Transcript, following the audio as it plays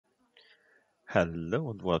Hello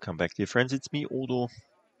and welcome back, dear friends. It's me, Odo.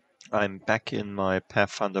 I'm back in my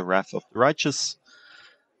Pathfinder Wrath of the Righteous.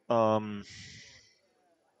 Um,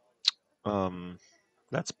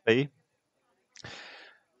 let's play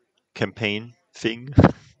campaign thing.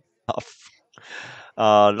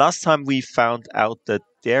 Last time we found out that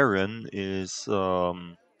Darren is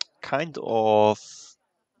kind of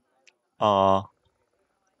uh,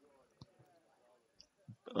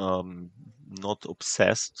 um, not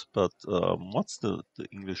obsessed, but what's the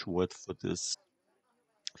English word for this?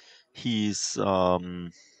 He's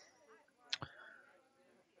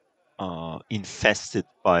infested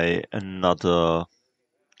by another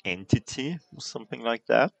entity or something like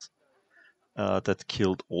that, that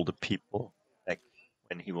killed all the people back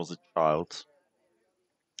when he was a child.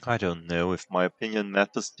 I don't know if my opinion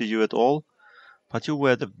matters to you at all, but you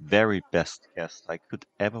were the very best guest I could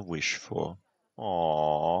ever wish for.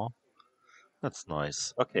 Aww, that's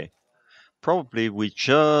nice. Okay, probably we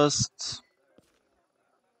just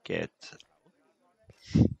get.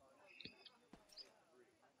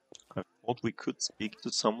 I thought we could speak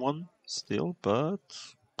to someone still, but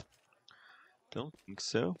don't think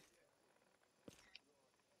so.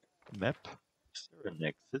 Map. Is there an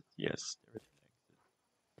exit? Yes, there is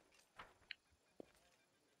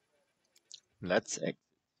an exit. Let's exit.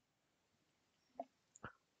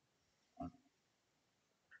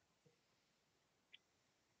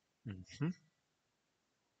 Mhm.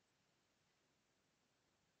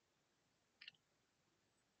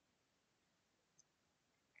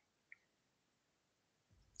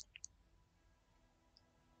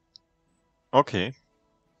 Okay.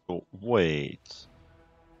 So wait.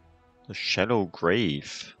 The shallow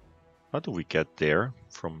grave. How do we get there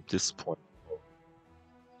from this point?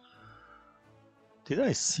 Did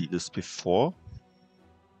I see this before?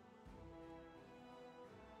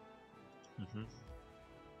 Hmm.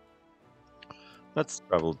 Let's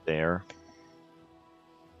travel there.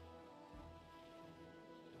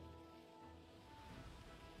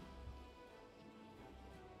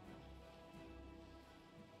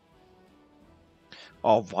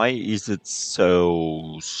 Oh, why is it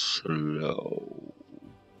so slow?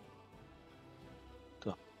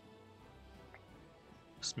 The-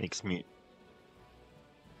 This makes me.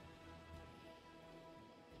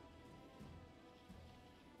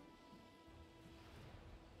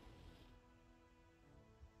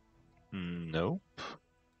 Nope.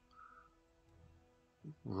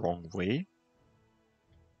 Wrong way.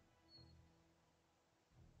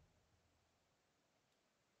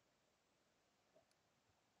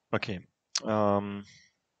 Okay. Um.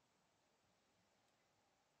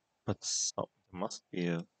 But there must be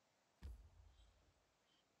a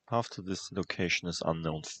path to this location is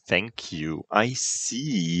unknown. Thank you. I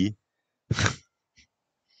see.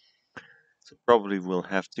 So probably we'll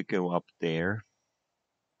have to go up there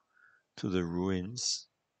to the ruins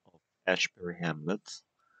of Ashbury Hamlet,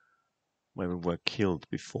 where we were killed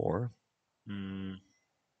before. Hmm.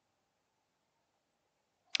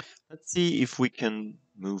 Let's see if we can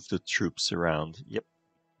move the troops around. Yep.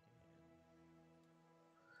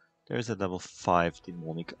 There's a level 5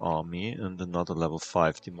 demonic army and another level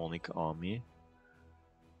 5 demonic army.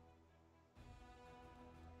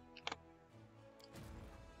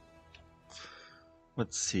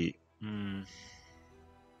 Let's see.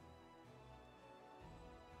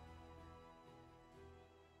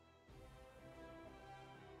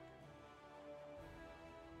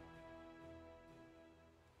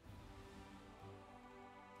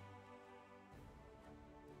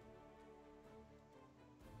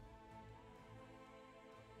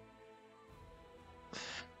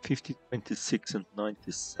 50, 26 and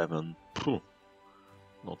 97. Phew.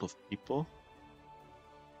 Lot of people.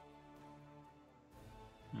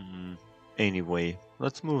 Anyway,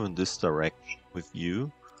 let's move in this direction with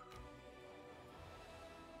you.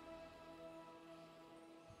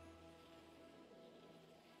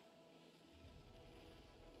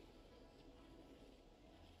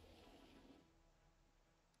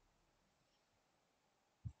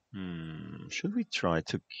 Should we try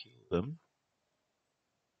to kill them?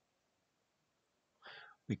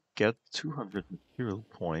 We get 200 material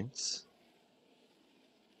points.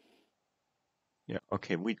 Yeah,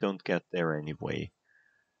 okay, we don't get there anyway.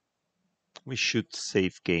 We should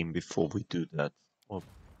save game before we do that. Or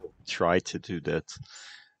try to do that.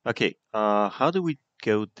 Okay, how do we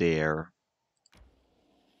go there?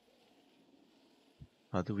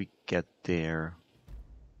 How do we get there?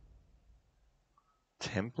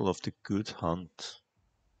 Temple of the Good Hunt.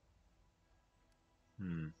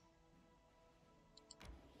 Hmm.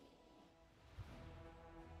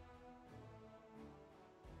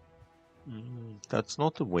 That's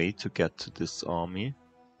not the way to get to this army.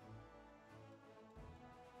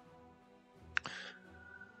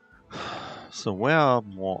 So where are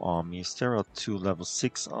more armies? There are 2 level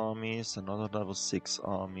 6 armies, another level 6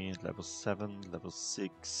 army, level 7, level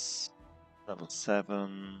 6, level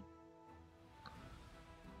 7,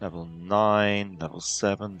 level 9, level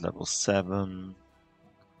 7, level 7,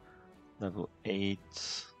 level 8.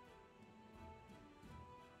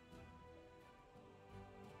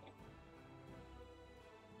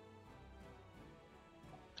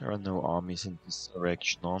 There are no armies in this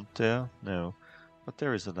direction, aren't there? No. But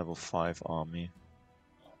there is a level 5 army.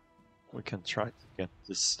 We can try to get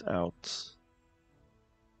this out.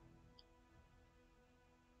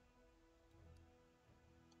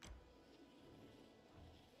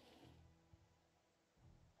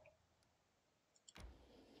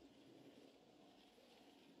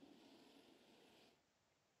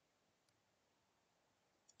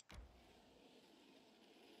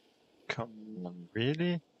 Come on,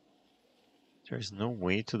 really? There is no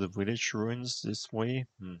way to the village ruins this way?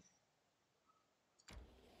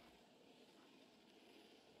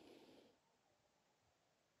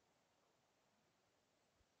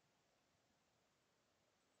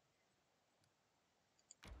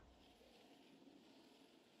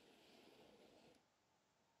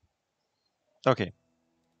 Okay.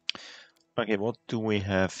 Okay, what do we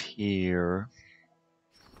have here?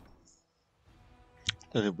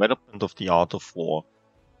 The development of the art of war.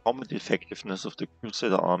 Combat effectiveness of the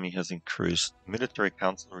Crusader army has increased. The Military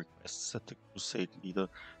Council requests that the Crusade leader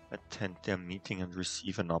attend their meeting and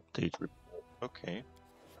receive an update report. Okay.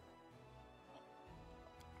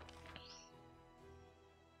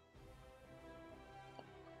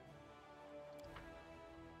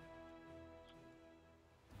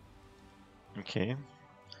 Okay.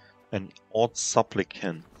 An odd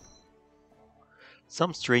supplicant.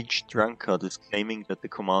 Some strange drunkard is claiming that the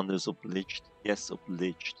commander is obliged, yes,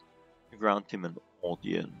 obliged, to grant him an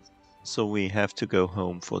audience. So we have to go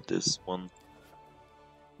home for this one.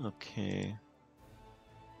 Okay.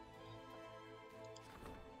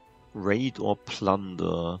 Raid or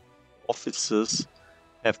plunder. Officers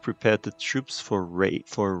have prepared the troops for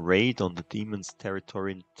a raid on the demon's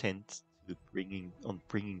territory, intent to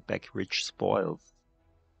bringing back rich spoils.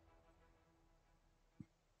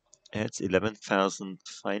 Adds 11,000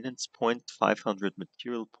 finance points, 500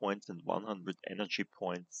 material points, and 100 energy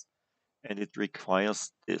points, and it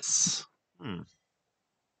requires this.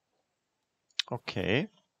 Okay,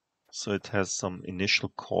 so it has some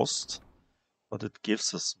initial cost, but it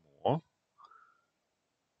gives us more.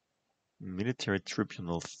 Military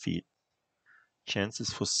tribunal feat.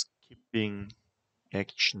 Chances for skipping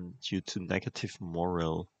action due to negative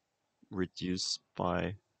morale reduced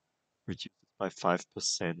by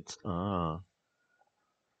 5%. Ah,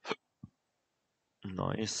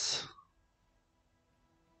 nice.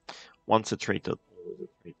 Once a traitor, always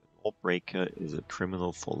a traitor. Lawbreaker is a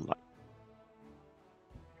criminal for life.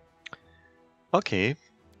 Okay.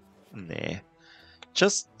 Nah.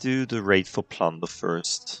 Just do the raid for plunder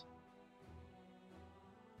first.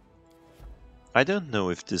 I don't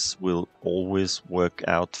know if this will always work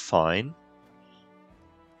out fine.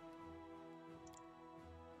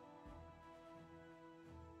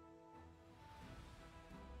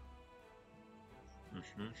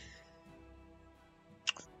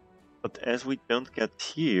 But as we don't get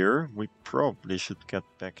here, we probably should get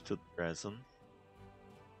back to Dresden.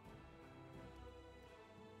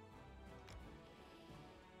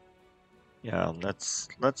 Yeah, let's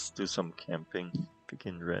do some camping.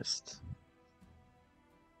 Begin rest.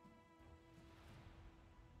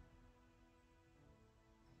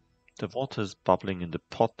 The water is bubbling in the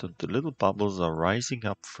pot and the little bubbles are rising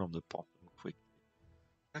up from the bottom quickly.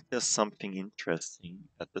 Like there's something interesting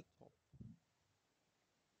at the top.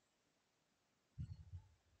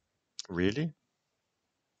 Really?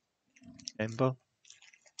 Amber?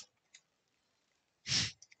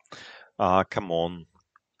 Ah, come on.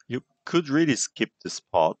 You could really skip this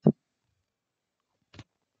part. Can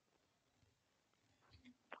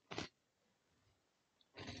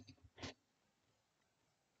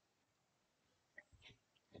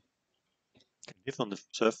live on the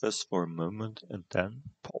surface for a moment and then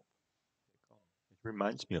pop. It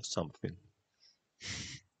reminds me of something.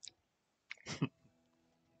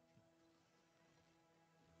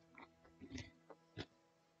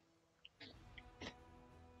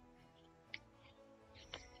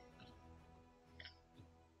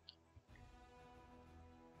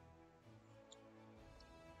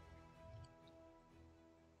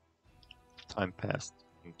 Time passed.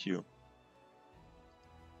 Thank you.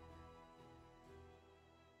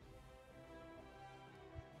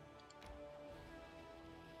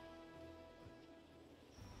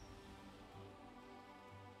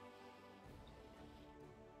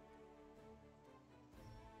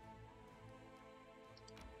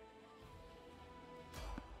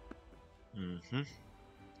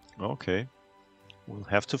 Mm-hmm. Okay. We'll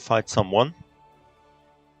have to fight someone.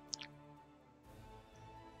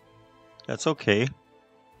 That's okay.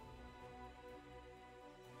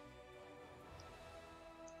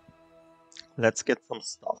 Let's get some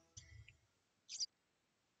stuff.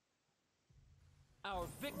 Our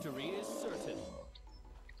victory is certain.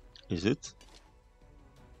 Is it?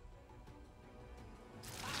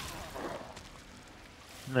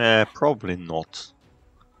 Nah, probably not.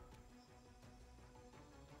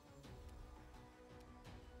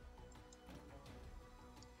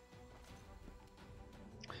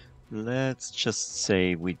 Let's just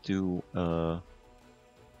say we do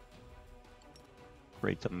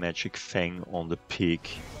create a magic fang on the pig.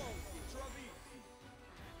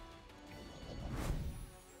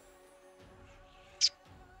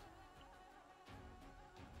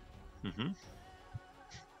 Mm-hmm.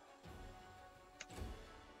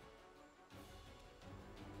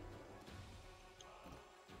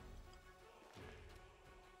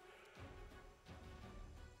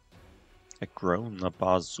 A grown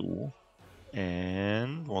Nabazu.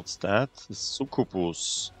 And what's that? A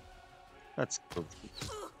succubus. That's good.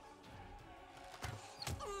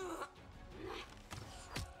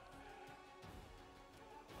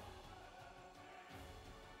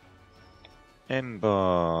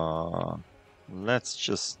 Ember. Let's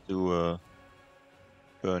just do a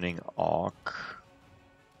burning arc.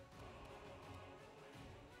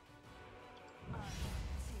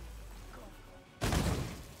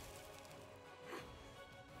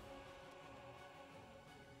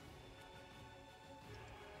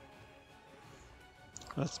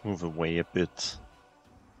 Let's move away a bit.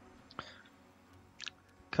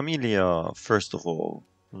 Camellia, first of all,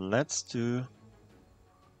 let's do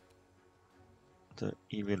the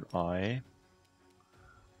evil eye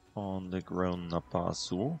on the grown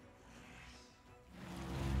Nabazu.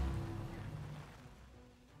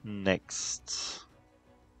 Next.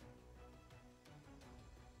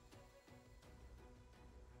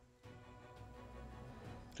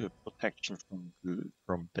 Do protection from good,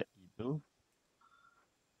 from the evil.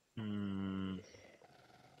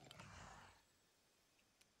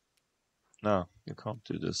 No, you can't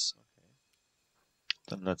do this. Okay.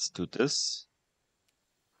 Then let's do this.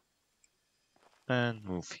 And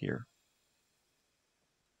move here.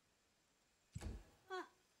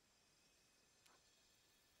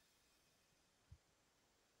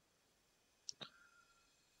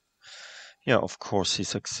 Yeah, of course he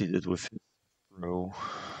succeeded with his throw.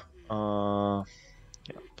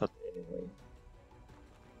 Yeah, but anyway.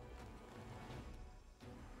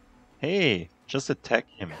 Hey, just attack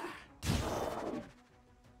him.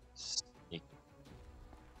 Sneak.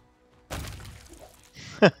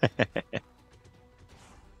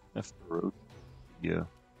 After yeah.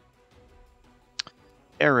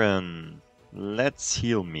 Aaron, let's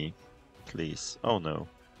heal me, please. Oh no.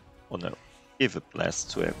 Oh no. Give a blast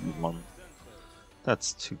to everyone.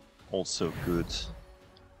 That's too also good.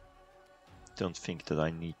 Don't think that I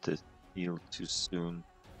need to heal too soon.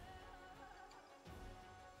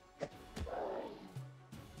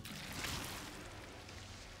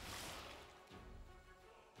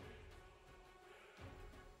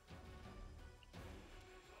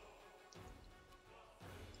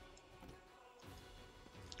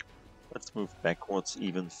 Let's move backwards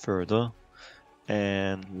even further.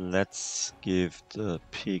 And let's give the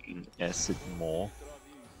pig an acid more.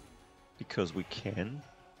 Because we can.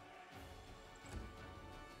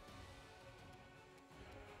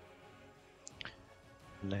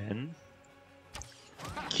 Len.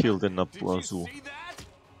 Kill the Nabrazu.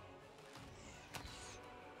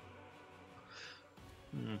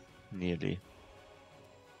 Nearly.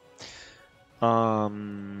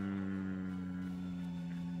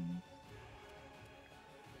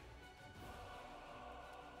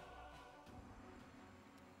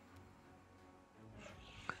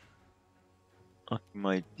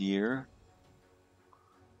 My dear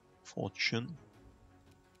Fortune.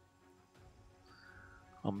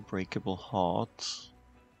 Unbreakable Heart.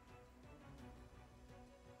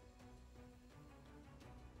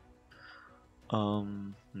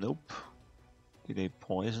 Nope. Did they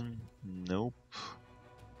poison? Nope.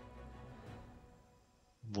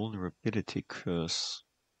 Vulnerability curse.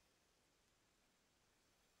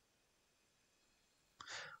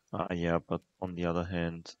 Yeah, but on the other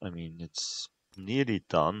hand, I mean, it's nearly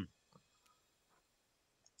done.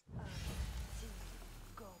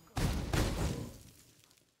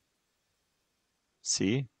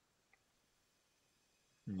 See?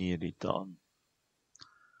 Nearly done.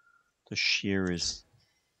 The shear is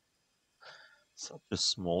such a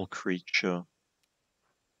small creature.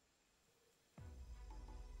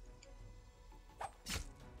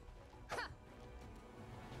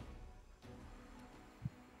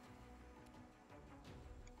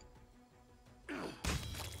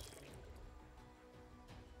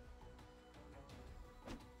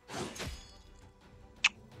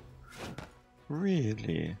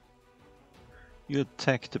 Really? You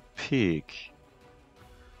attack the pig.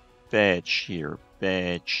 Bad shear,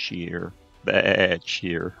 bad shear, bad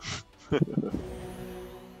shear.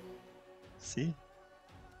 See?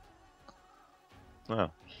 Ah,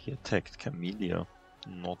 he attacked Camellia,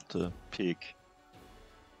 not the pig.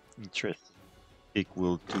 Interesting. Pig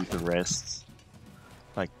will do the rest.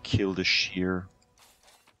 Like kill the shear.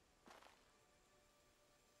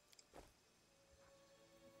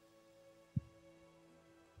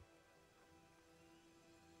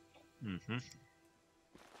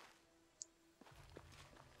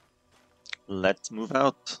 Let's move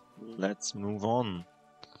out. Let's move on.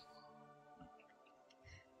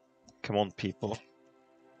 Come on, people.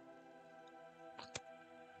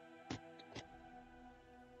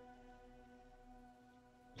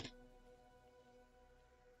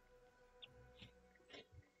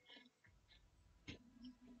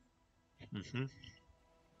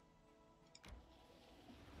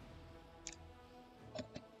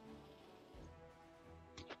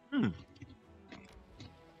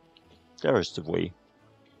 There is the way.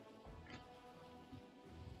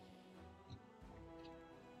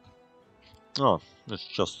 Oh, it's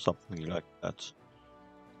just something like that.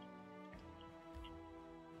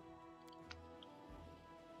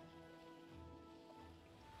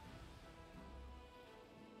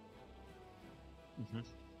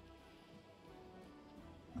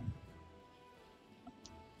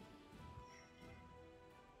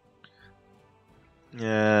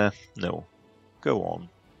 Yeah, no. Go on.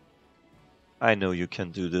 I know you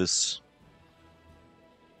can do this.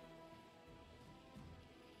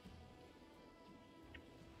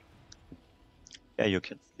 Yeah, you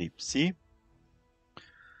can sleep. See?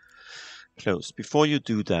 Close. Before you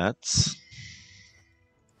do that,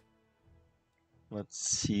 let's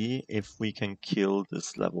see if we can kill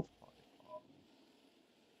this level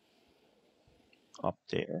 5 up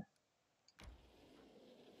there.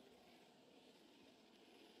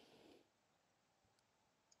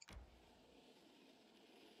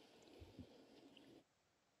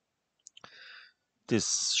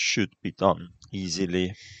 This should be done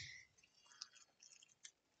easily.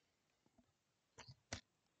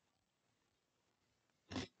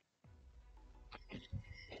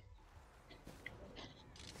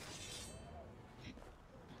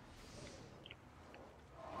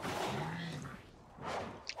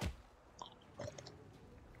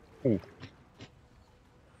 Ooh.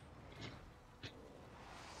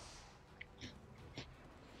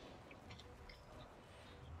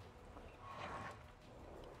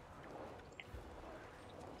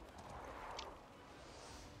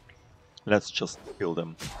 Let's just kill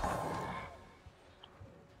them.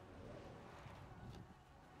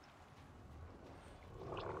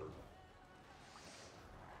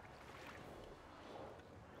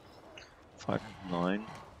 Five, 9,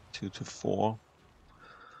 2 to 4.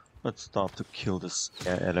 Let's start to kill the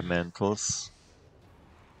air elementals.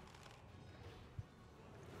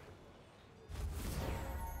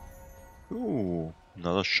 Ooh,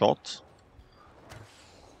 another shot.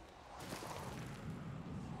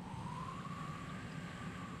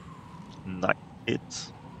 Nice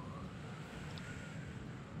hit.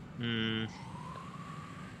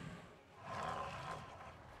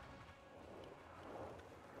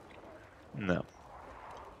 No.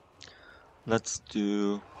 Let's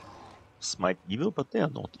do Smite Evil, but they are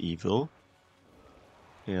not evil.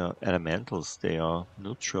 They are elementals, they are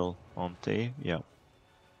neutral, aren't they? Yeah.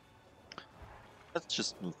 Let's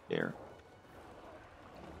just move there.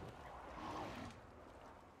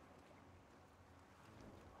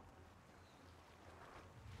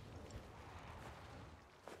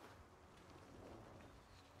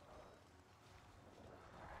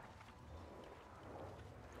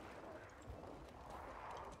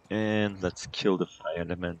 And let's kill the fire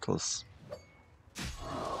elementals.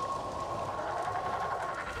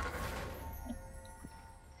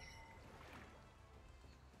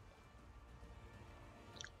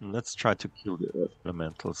 Let's try to kill the earth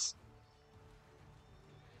elementals.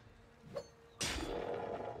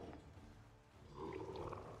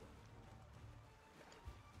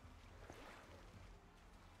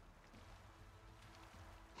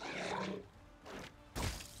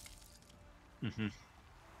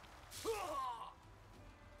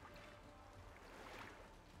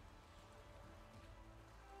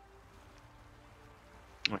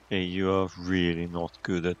 Okay, you are really not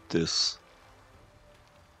good at this.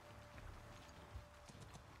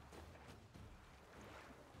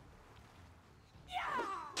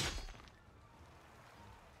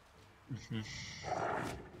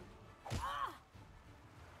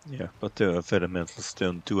 Yeah, but the earth elementals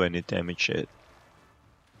don't do any damage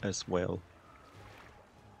as well.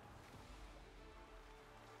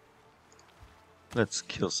 Let's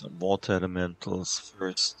kill some water elementals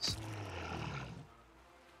first.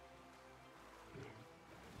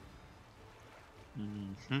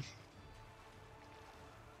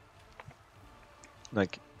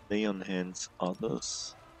 Like lay on hands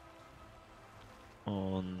others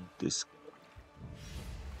on this guy.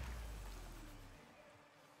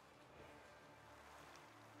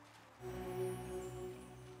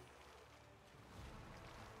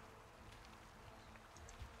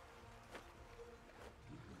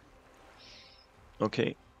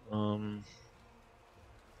 Okay.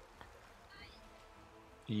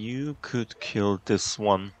 You could kill this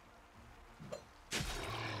one.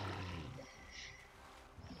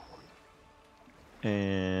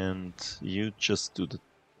 And you just do the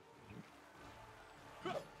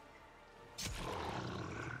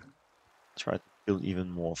try to kill even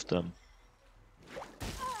more of them.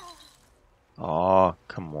 Ah,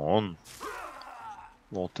 come on.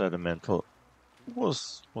 Water elemental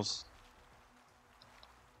was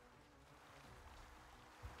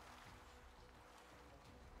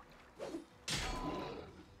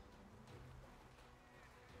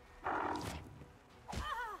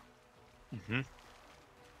Mhm.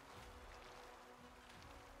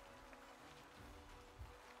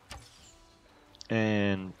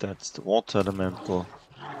 And that's the water elemental.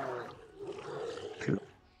 Good.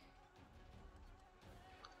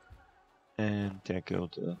 And there go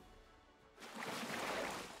the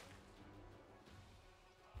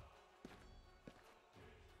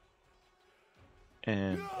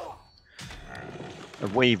and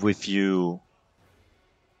away with you.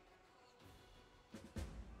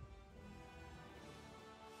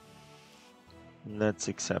 Let's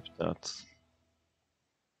accept that.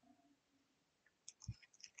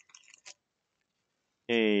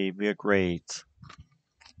 Hey, we're great.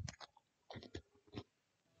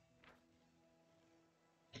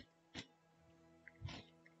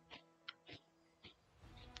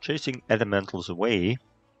 Chasing elementals away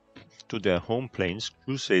to their home planes,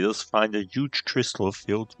 Crusaders find a huge crystal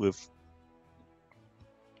filled with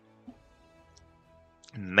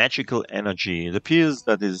magical energy. It appears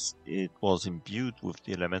that it was imbued with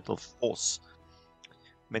the elemental force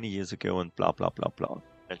many years ago and blah blah blah blah.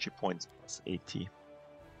 Energy points plus 80.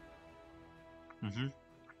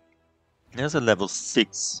 There's a level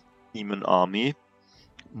 6 demon army.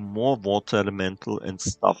 More water elemental and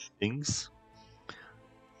stuff things.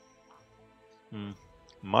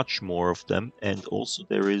 Much more of them, and also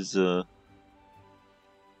there is a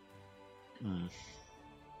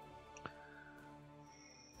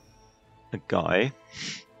guy.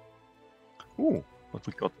 Ooh, but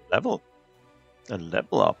we got a level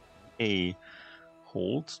up. A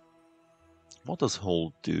hold. What does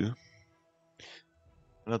hold do?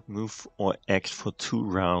 Cannot move or act for 2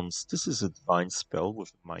 rounds. This is a divine spell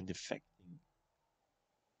with a mind affecting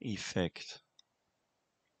effect.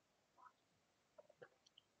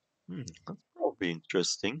 That's probably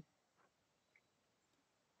interesting.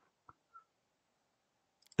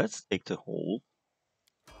 Let's take the hold.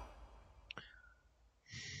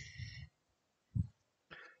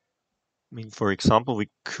 I mean, for example, we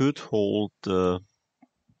could hold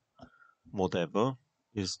whatever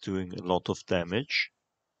is doing a lot of damage.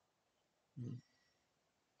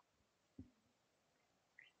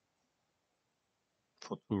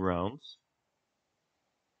 For 2 rounds.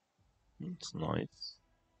 It's nice.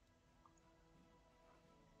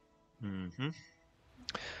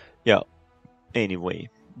 Yeah, anyway,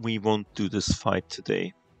 we won't do this fight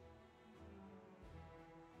today.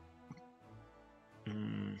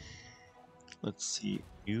 Let's see,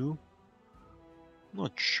 you?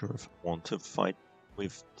 Not sure if I want to fight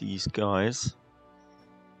with these guys.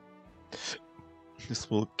 This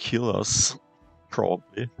will kill us,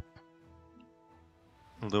 probably.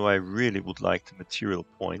 Although I really would like the material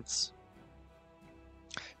points.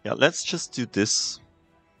 Yeah, let's just do this.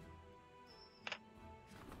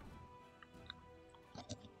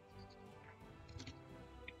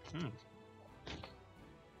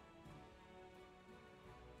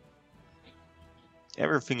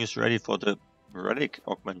 Everything is ready for the relic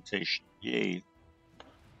augmentation. Yay.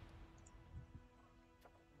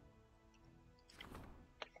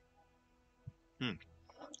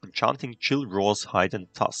 Enchanting chill roars hide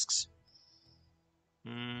and tusks.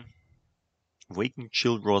 Waking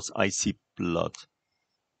chill roars icy blood.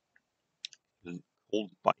 Cold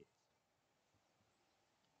bite.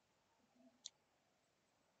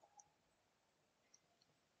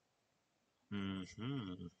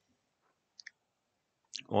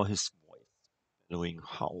 Or his voice, bellowing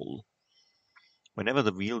howl. Whenever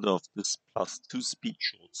the wielder of this +2 speed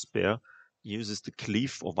short spear uses the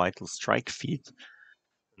cleave or vital strike feat,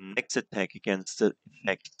 Next attack against the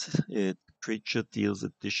effect. Creature deals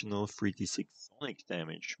additional 3d6 sonic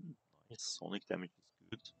damage. Nice, sonic damage is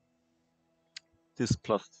good. This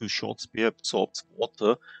 +2 short spear absorbs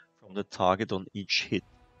water from the target on each hit.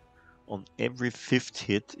 On every 5th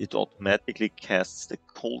hit, it automatically casts the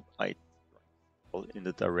cold ice spell in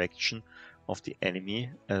the direction of the enemy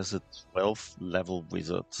as a 12th level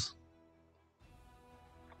wizard.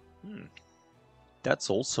 That's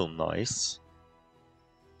also nice.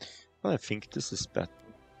 I think this is better.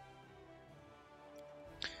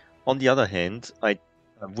 On the other hand, I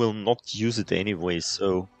will not use it anyway,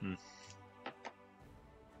 so...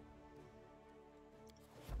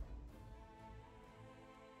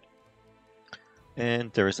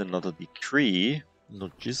 And there is another decree,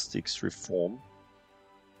 logistics reform.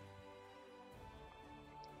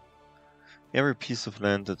 Every piece of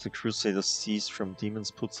land that the Crusaders seize from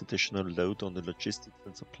demons puts additional load on the logistics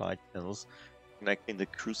and supply channels connecting the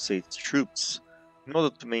Crusade troops. In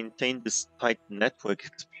order to maintain this tight network,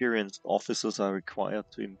 experienced officers are required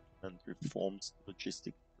to implement reforms to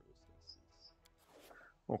logistic processes.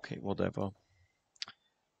 Okay, whatever.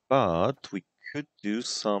 But we could do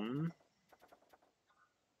some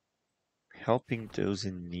helping those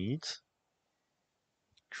in need.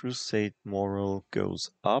 Crusade moral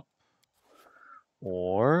goes up.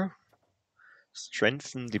 Or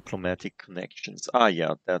strengthen diplomatic connections. Ah,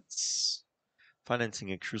 yeah, that's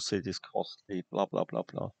financing a crusade is costly, blah blah blah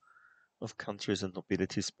blah. Of countries and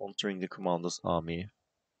nobility sponsoring the commander's army.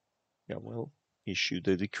 Yeah, well, issue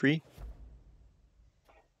the decree.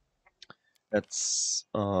 That's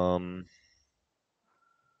yeah,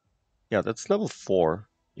 that's level 4,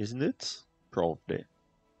 isn't it? Probably.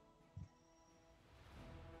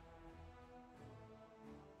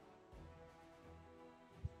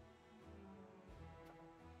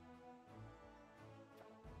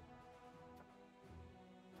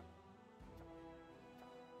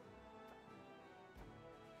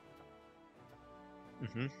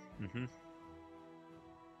 Mm-hmm. Mm-hmm.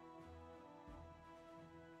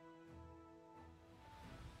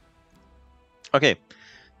 Okay,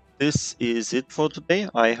 this is it for today.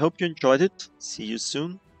 I hope you enjoyed it. See you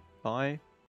soon. Bye.